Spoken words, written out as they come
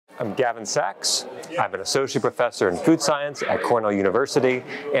I'm Gavin Sacks. I'm an associate professor in food science at Cornell University,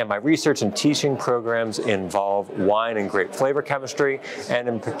 and my research and teaching programs involve wine and grape flavor chemistry, and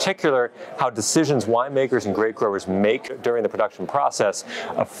in particular, how decisions winemakers and grape growers make during the production process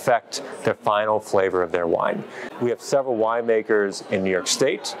affect the final flavor of their wine. We have several winemakers in New York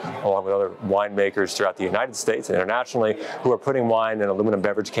State, along with other winemakers throughout the United States and internationally, who are putting wine in aluminum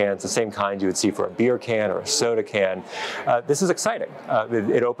beverage cans, the same kind you would see for a beer can or a soda can. This is exciting.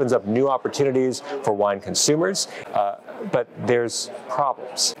 It opens up new opportunities for wine consumers, but there's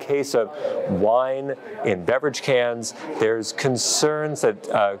problems. In the case of wine in beverage cans, there's concerns that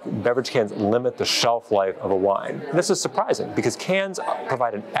beverage cans limit the shelf life of a wine. And this is surprising because cans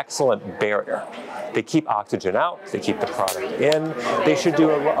provide an excellent barrier. They keep oxygen out, they keep the product in. They should do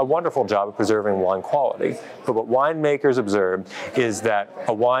a wonderful job of preserving wine quality. But what winemakers observed is that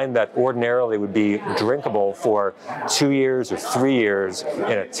a wine that ordinarily would be drinkable for 2 years or 3 years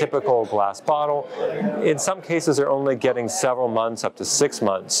in a typical glass bottle, in some cases they're only getting several months, up to 6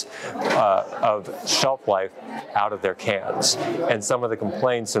 months of shelf life out of their cans. And some of the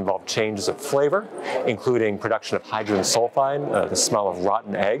complaints involve changes of flavor, including production of hydrogen sulfide, the smell of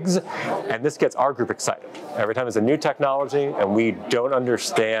rotten eggs, and this gets our group excited. Every time there's a new technology and we don't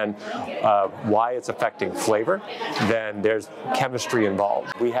understand why it's affecting flavor, then there's chemistry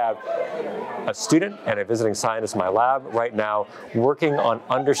involved. We have a student and a visiting scientist in my lab right now working on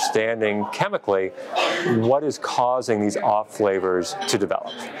understanding chemically what is causing these off flavors to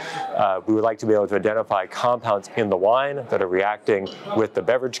develop. We would like to be able to identify compounds in the wine that are reacting with the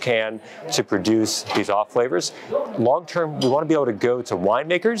beverage can to produce these off flavors. Long term, we want to be able to go to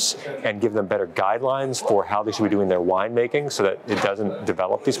winemakers and give them better guidelines for how they should be doing their winemaking so that it doesn't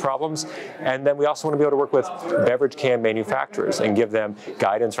develop these problems. And then we also want to be able to work with beverage can manufacturers and give them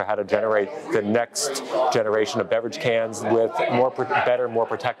guidance for how to generate the next generation of beverage cans with better, more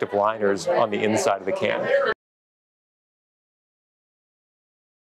protective liners on the inside of the can.